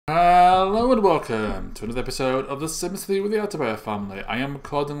Hello and welcome to another episode of The Sims 3 with the Atterberry family. I am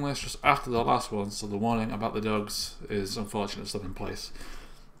recording this just after the last one, so the warning about the dogs is unfortunately still in place.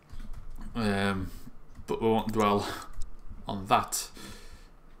 But we won't dwell on that.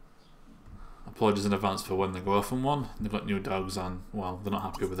 Apologies in advance for when they go off on one. They've got new dogs and, well, they're not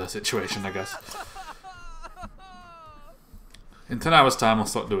happy with their situation, I guess. In 10 hours time I'll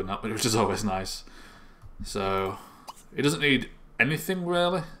start doing that, which is always nice. So, he doesn't need anything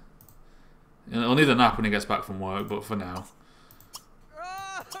really. He'll need a nap when he gets back from work, but for now.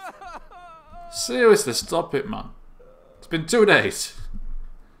 Seriously, stop it, man. It's been 2 days.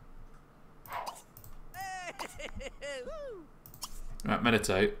 Right,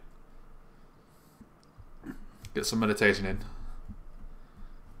 meditate. Get some meditation in.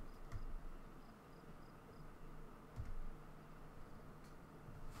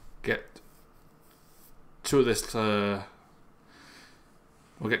 Get to this,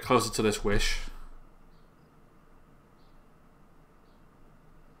 we'll get closer to this wish.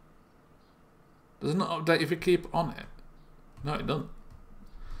 Does it not update if you keep on it? No, it doesn't.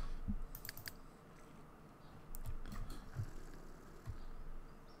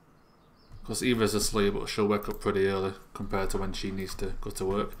 Because Eva's asleep, but she'll wake up pretty early compared to when she needs to go to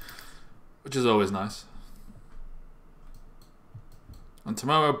work, which is always nice. And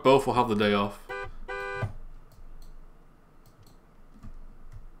tomorrow both will have the day off.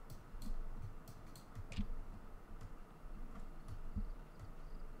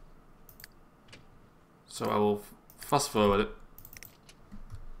 So I will fast forward it.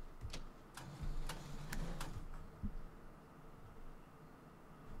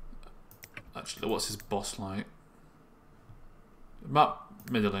 Actually, what's his boss like?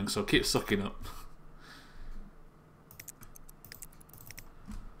 About middling, so keep sucking up.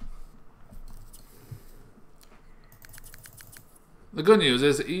 The good news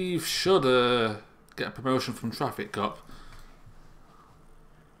is Eve should get a promotion from Traffic Cop.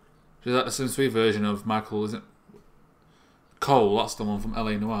 She's like the Sims 3 version of Michael, isn't it? Cole, that's the one from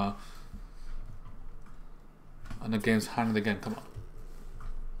LA Noire. And the game's hanged again, come on.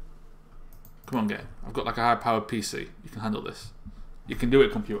 Come on, game. I've got like a high-powered PC. You can handle this. You can do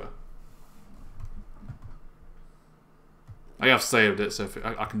it, computer. I have saved it, so if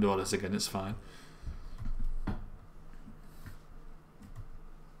I can do all this again, it's fine.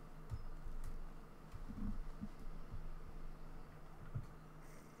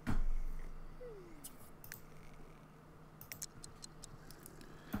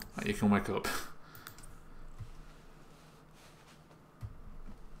 Right, you can wake up.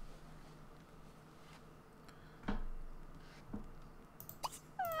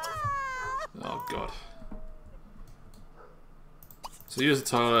 Oh god. So use the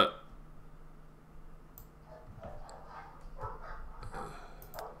toilet.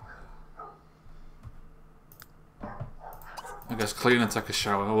 I guess clean and take a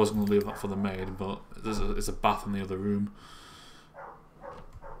shower. I wasn't going to leave that for the maid, but there's a bath in the other room.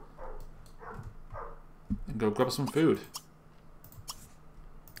 And go grab some food.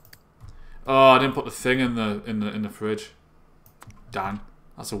 Oh, I didn't put the thing in the fridge. Dang,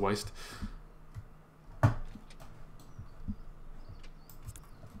 that's a waste.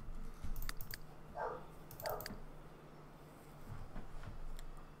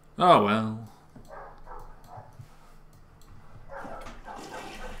 Oh well.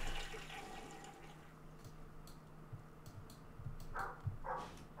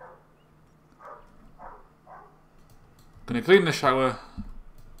 Gonna clean the shower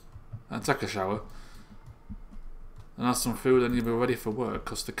and take a shower and have some food and you'll be ready for work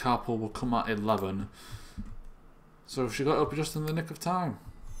because the carpool will come at 11. So she got up just in the nick of time.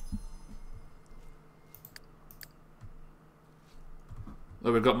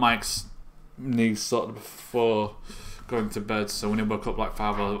 Though we got Mike's knee sorted before going to bed, so when he woke up like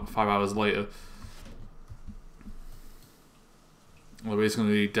 5 hours later, well, he's going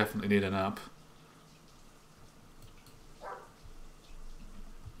to definitely need a nap.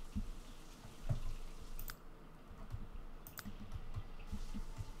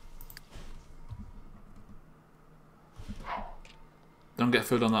 Don't get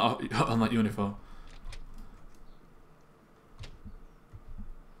food on that uniform.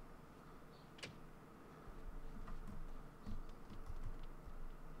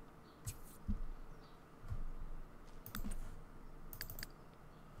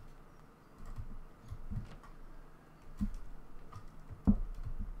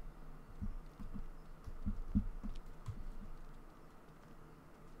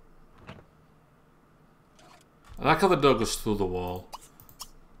 I like how the dog goes through the wall.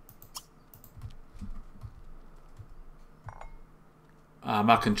 Ah,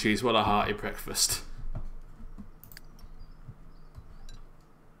 mac and cheese, what a hearty breakfast.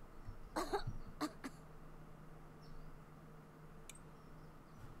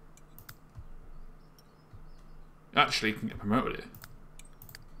 Actually, you can get promoted here.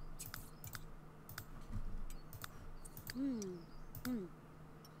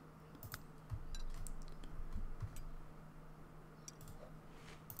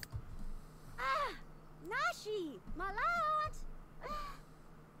 Nashi, my lord.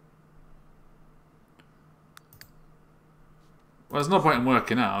 Well, there's no point in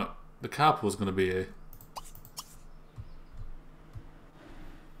working out. The carpool's going to be here.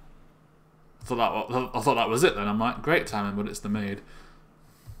 I thought that was it then. I'm like, great timing, but it's the maid.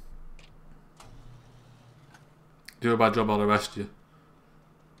 Do a bad job, I'll arrest you.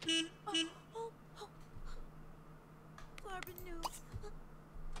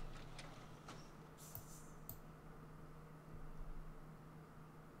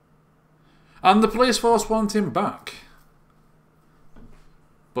 And the police force want him back.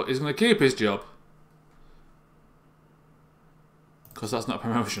 But he's going to keep his job. Because that's not a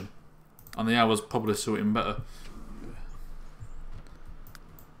promotion. And the hours probably suit him better.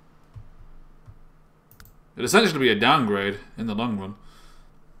 It'd essentially be a downgrade in the long run.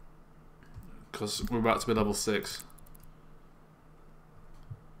 Because we're about to be level 6.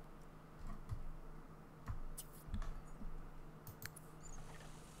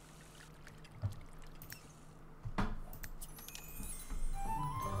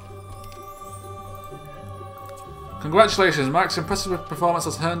 Congratulations, Max. Impressive performance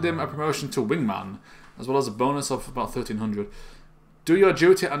has earned him a promotion to wingman, as well as a bonus of about 1300. Do your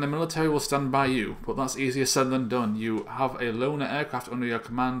duty and the military will stand by you, but that's easier said than done. You have a loner aircraft under your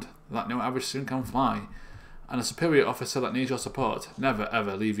command that no average student can fly, and a superior officer that needs your support. Never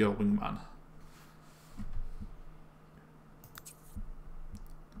ever leave your wingman.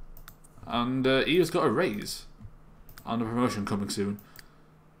 And Eve's got a raise, and a promotion coming soon.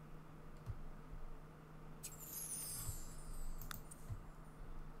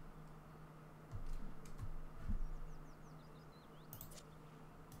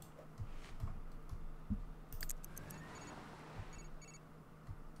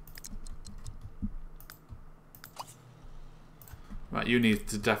 Right, you need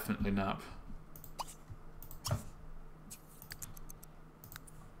to definitely nap.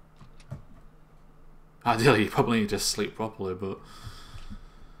 Ideally, you probably need to sleep properly, but...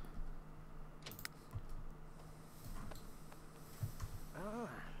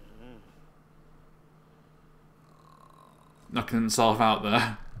 knocking himself out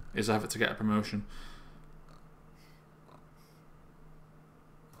there is effort to get a promotion.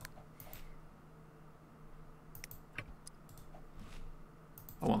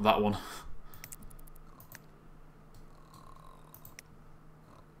 I want that one.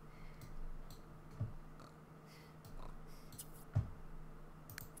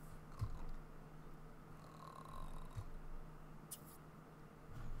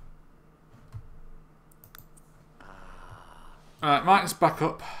 Alright, Mike's back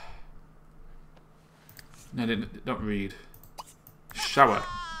up. No, don't read. Shower.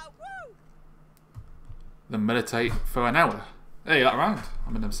 Then meditate for an hour. Hey, that round.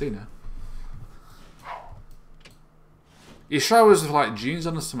 I'm in MC now. He showers with like jeans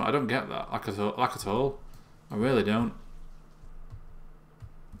on or something. I don't get that. Like at all. I really don't.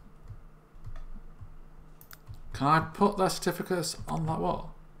 Can I put their certificates on that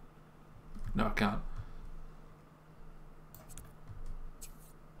wall? No, I can't.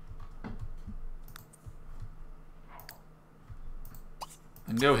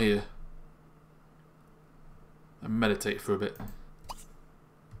 And go here. And meditate for a bit.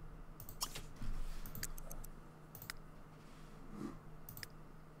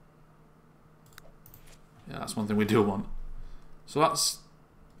 Yeah, that's one thing we do want. So that's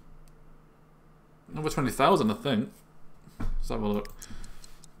over 20,000, I think. Let's have a look.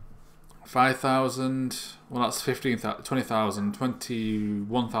 5,000. Well, that's 15,000, 20,000,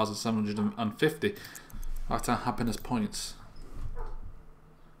 21,750 lifetime happiness points.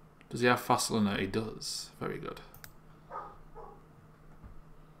 Does he have fast learner? He does. Very good.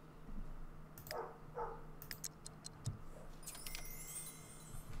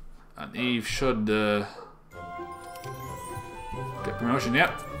 And Eve should get promotion.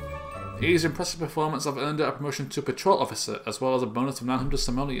 Yep. Eve's impressive performance have earned her a promotion to patrol officer, as well as a bonus of 900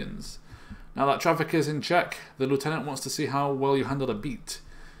 simoleons. Now that traffic is in check, the lieutenant wants to see how well you handle a beat.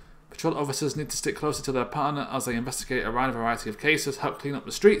 Patrol officers need to stick closer to their partner as they investigate a wide variety of cases, help clean up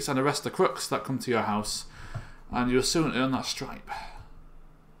the streets, and arrest the crooks that come to your house. And you'll soon earn that stripe.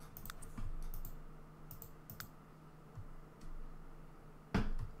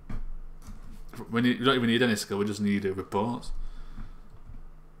 we don't even need any skill. We just need reports.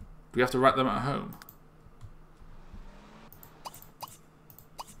 Do we have to write them at home?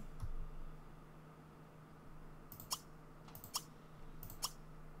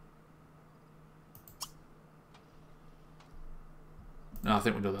 No, I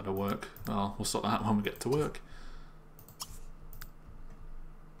think we know that'll work. Well, we'll sort that out when we get to work.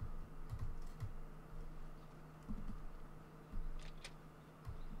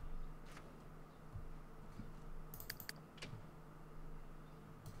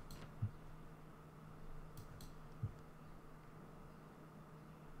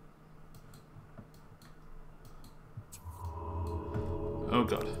 Oh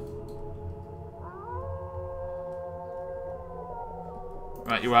god.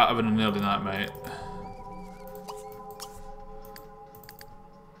 Right, you're out having an early night, mate.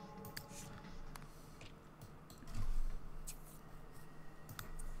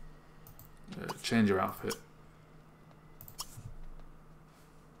 Change your outfit.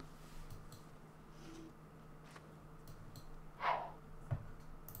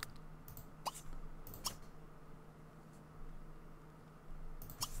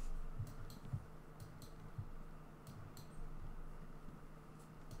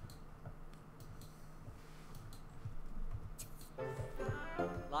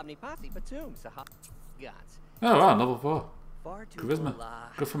 Oh wow, level 4. Charisma.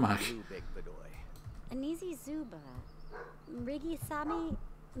 Good for Mike. Anizi Zuba. Rigi Sami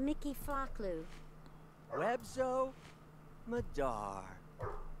Mickey Flaklu. Webzo Madar.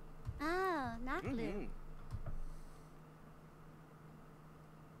 Ah, Naklu.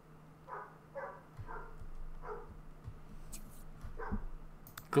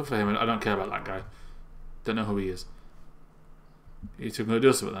 Good for him. I don't care about that guy. Don't know who he is. You two gonna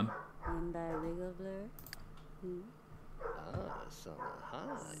do something then?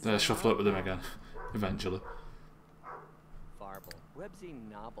 Shuffle up with him again, eventually.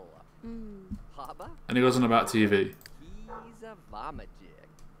 And he goes on about TV.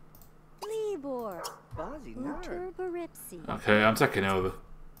 Okay, I'm taking over.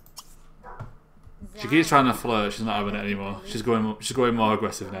 She keeps trying to flirt. She's not having it anymore. She's going more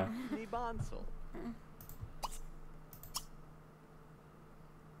aggressive now.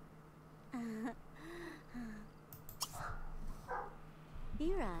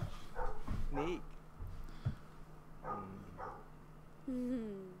 Neat.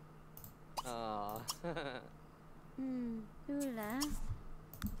 Hula.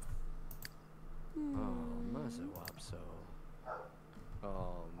 Mazawapso.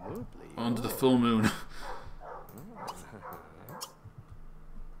 Oh, Mooply. Under the full moon.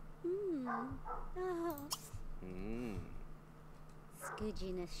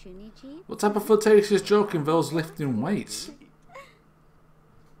 What type of flirtatious joke involves lifting weights?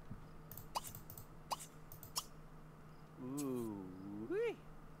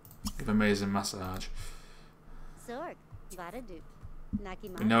 Give amazing massage. We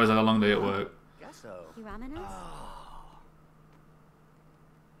know he's had a long day at work.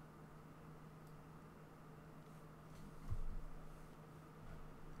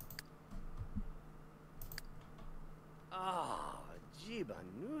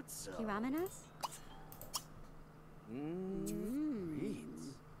 Kiramanas?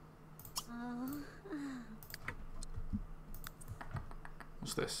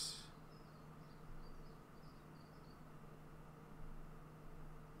 What's this?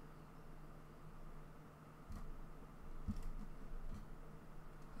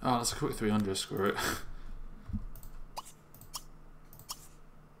 Oh, that's a quick 300, screw it.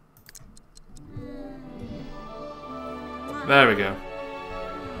 There we go.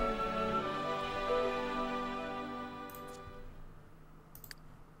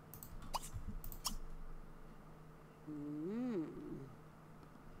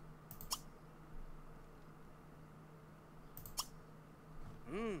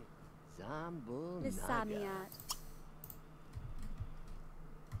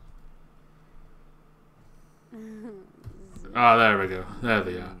 Ah, there we go. There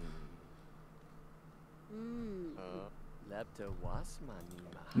they are.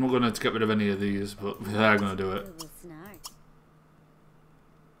 I'm not going to get rid of any of these, but they're going to do it.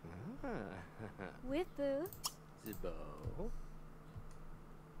 Whippu.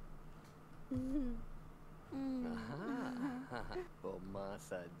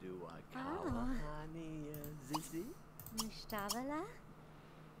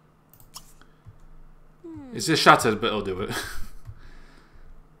 Is this shattered? But I'll do it.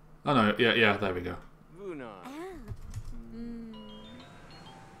 Oh no, yeah, there we go.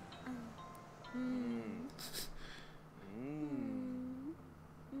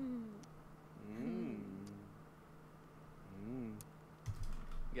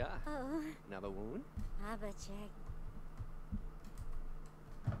 Toga. Oh, Another wound? Abba check.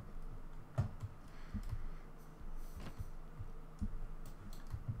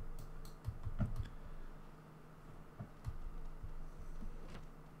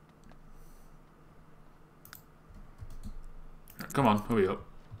 Come on, hurry up.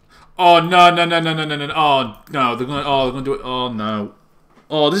 Oh no no no no no no no! Oh no, they're gonna do it. Oh no!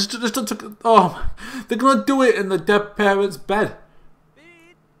 Oh, this just took. Oh, they're gonna do it in the dead parent's bed.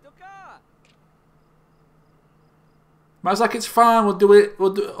 Man's like, it's fine. We'll do it.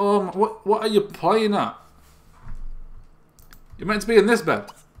 We'll do. Oh, what are you playing at? You're meant to be in this bed.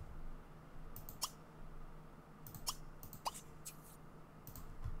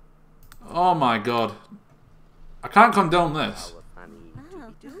 Oh my god! I can't condone this.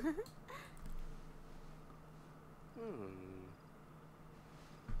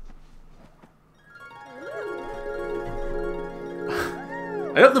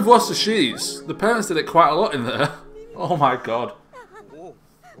 I hope they've lost the sheets. The parents did it quite a lot in there. Oh my god!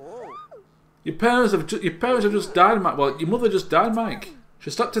 Your parents have just died, Mike. Well, your mother just died, Mike. She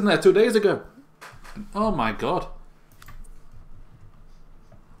slept in there 2 days ago. Oh my god!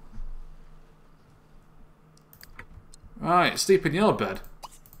 Right, sleep in your bed.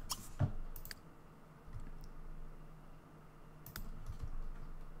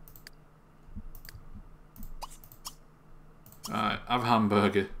 Alright, have a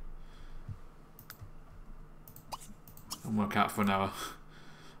hamburger. And work out for an hour.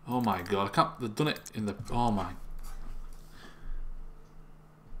 Oh my god, I can't. They've done it in the. Oh my.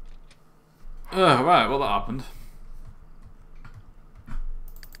 Right, well that happened.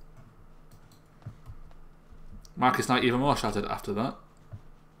 Marcus Knight even more shattered after that.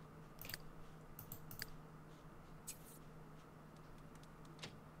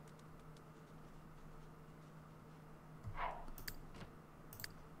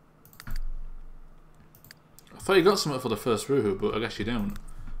 I thought you got something for the first Ruhu, but I guess you don't.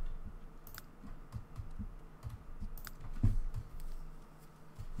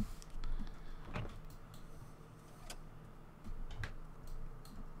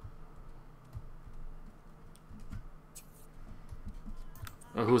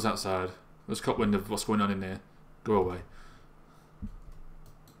 Oh, who's outside? Let's cut wind of what's going on in here. Go away.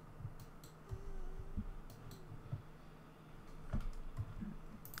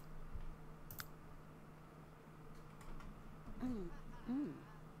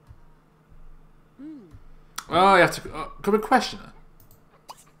 Oh, you have to. Can we question her?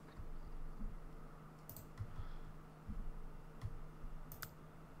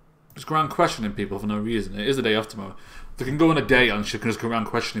 Just go around questioning people for no reason. It is the day off tomorrow. They can go on a date and she can just go around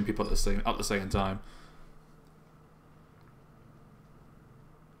questioning people at the same time.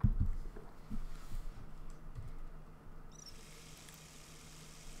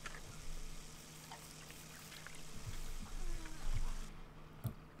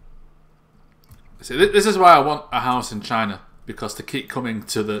 See, this is why I want a house in China, because to keep coming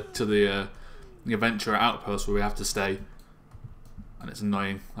to the adventure outpost where we have to stay, and it's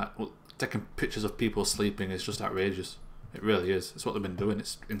annoying. Like, well, taking pictures of people sleeping is just outrageous. It really is. It's what they've been doing.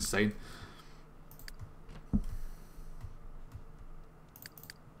 It's insane.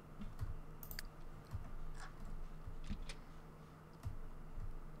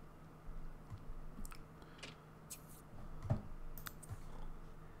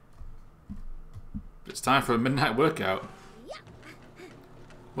 It's time for a midnight workout.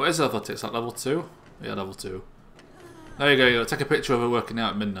 What is athletics? Like level 2? Yeah, level 2. There you go. You take a picture of her working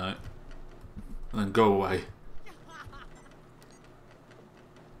out at midnight, and then go away.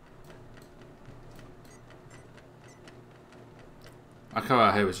 I like how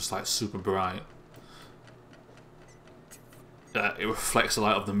our hair is just like super bright. It reflects the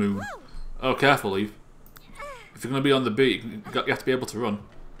light of the moon. Oh, careful, Eve. If you're going to be on the beat, you have to be able to run.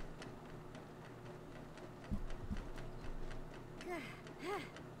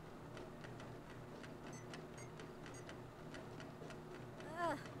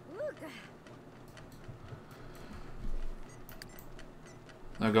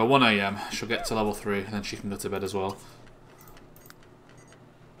 There we go, 1 AM. She'll get to level 3, and then she can go to bed as well.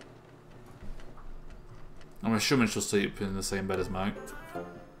 I'm assuming she'll sleep in the same bed as Mike.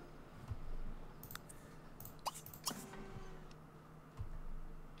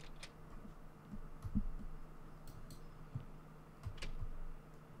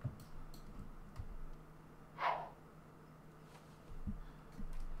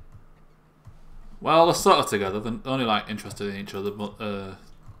 Well, they're sort of together. They're only like interested in each other, but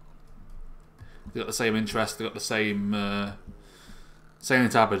they got the same interest. They got the same same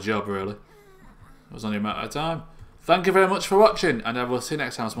type of job, really. It was only a matter of time. Thank you very much for watching, and I will see you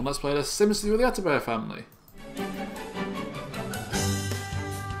next time on Let's Play The Sims 3 with the Atterberry family.